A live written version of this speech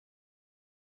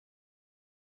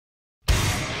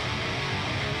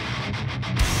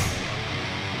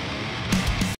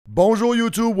Bonjour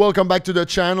YouTube, welcome back to the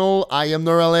channel. I am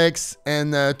Neuralex,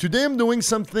 and today I'm doing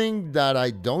something that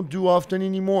I don't do often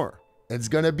anymore. It's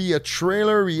gonna be a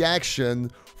trailer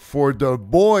reaction for The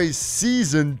Boys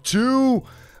Season 2.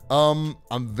 I'm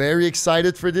very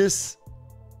excited for this.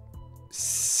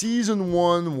 Season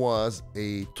 1 was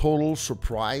a total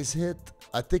surprise hit.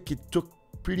 I think it took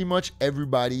pretty much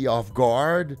everybody off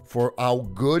guard for how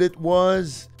good it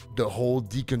was. The whole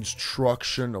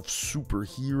deconstruction of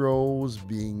superheroes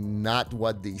being not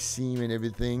what they seem and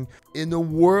everything. In a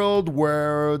world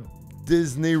where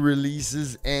Disney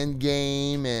releases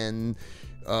Endgame and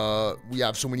we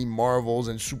have so many Marvels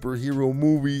and superhero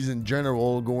movies in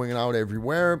general going out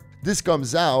everywhere, this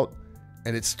comes out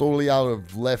and it's totally out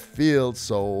of left field,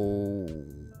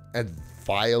 and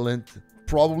violent.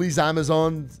 Probably is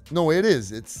Amazon. No, it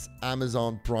is. It's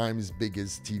Amazon Prime's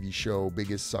biggest TV show,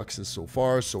 biggest success so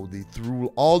far. So they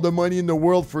threw all the money in the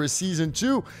world for a season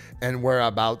 2, and we're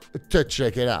about to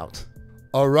check it out.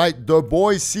 All right, The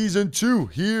Boys Season 2.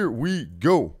 Here we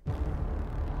go.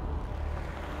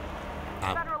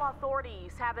 Federal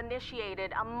authorities have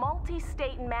initiated a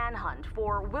multi-state manhunt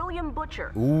for William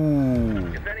Butcher.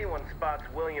 Ooh. If anyone spots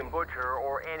William Butcher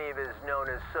or any of his known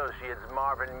associates,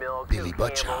 Marvin Milk, Billy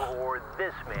Butcher, or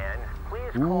this man,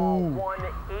 please call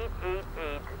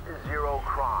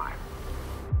 1-888-0-CRIME.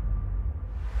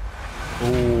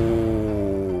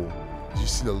 Oh. Did you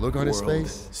see the look on his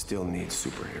face? Still needs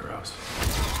superheroes.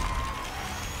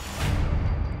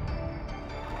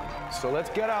 So let's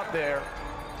get out there.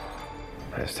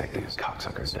 Let's take these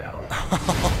cocksuckers down.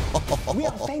 We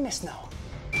are famous now.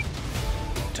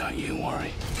 Don't you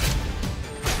worry.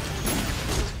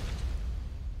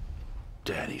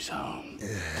 Daddy's home.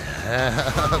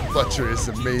 Yeah. Butcher is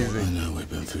amazing. I know we've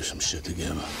been through some shit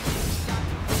together.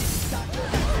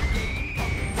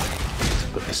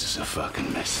 But this is a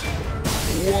fucking mess.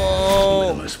 Whoa. We're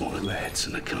the most wanted lads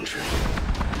in the country.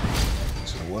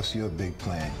 So what's your big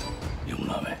plan? You'll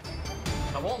love it.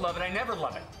 I won't love it. I never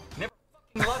love it. Never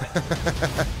love it.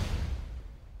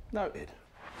 Noted.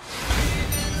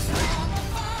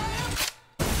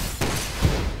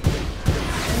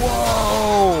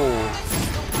 Whoa.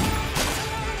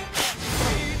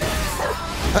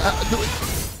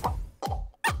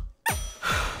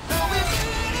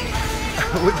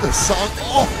 With the song.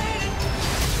 Oh.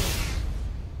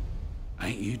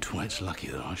 Ain't you twits lucky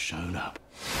that I showed up?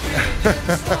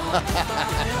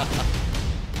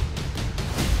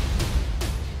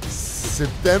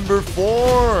 September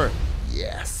 4.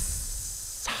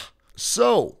 Yes.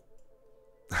 So,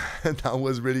 that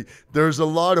was really, there's a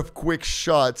lot of quick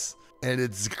shots and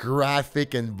it's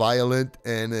graphic and violent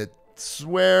and it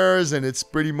swears and it's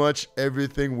pretty much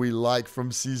everything we like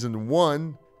from season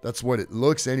 1. That's what it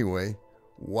looks anyway.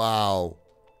 Wow.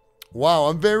 Wow,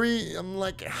 I'm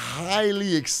like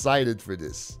highly excited for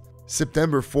this.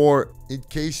 September 4, in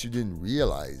case you didn't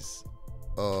realize,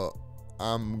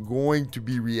 I'm going to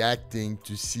be reacting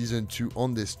to season 2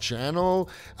 on this channel.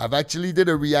 I've actually did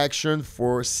a reaction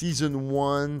for season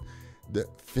 1, the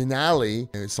finale.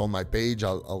 It's on my page.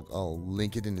 I'll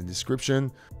link it in the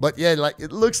description. But yeah, like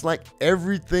it looks like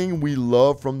everything we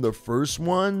love from the first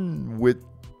one with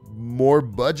more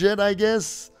budget, I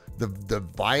guess. The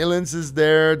violence is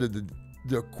there, the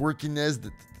quirkiness,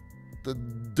 the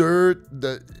dirt,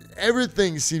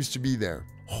 everything seems to be there.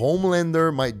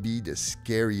 Homelander might be the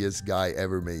scariest guy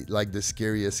ever made, like the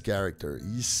scariest character.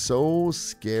 He's so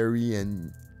scary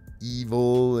and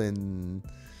evil, and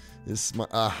it's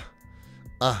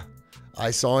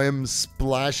I saw him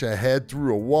splash a head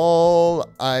through a wall.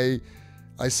 I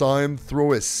saw him throw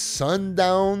his son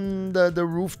down the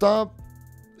rooftop.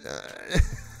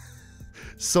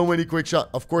 So many quick shots.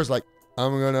 Of course, like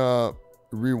I'm gonna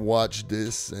rewatch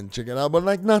this and check it out, but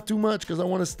like not too much because I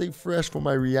want to stay fresh for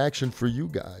my reaction for you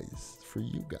guys.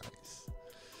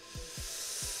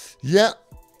 Yeah,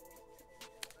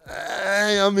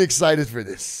 I'm excited for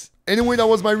this. Anyway, that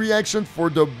was my reaction for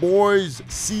The Boys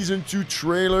Season 2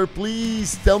 trailer.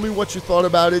 Please tell me what you thought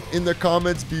about it in the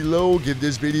comments below. Give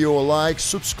this video a like.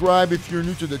 Subscribe if you're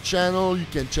new to the channel. You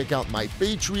can check out my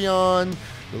Patreon.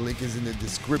 The link is in the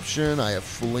description. I have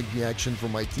full-length reaction for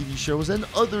my TV shows and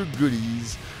other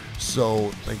goodies. So,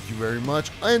 thank you very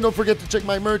much. And don't forget to check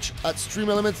my merch at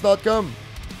streamelements.com.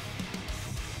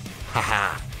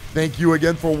 Haha. Thank you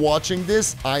again for watching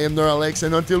this. I am Neuralex,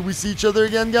 and until we see each other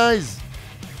again, guys,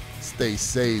 stay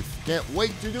safe. Can't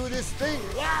wait to do this thing.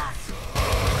 Yeah.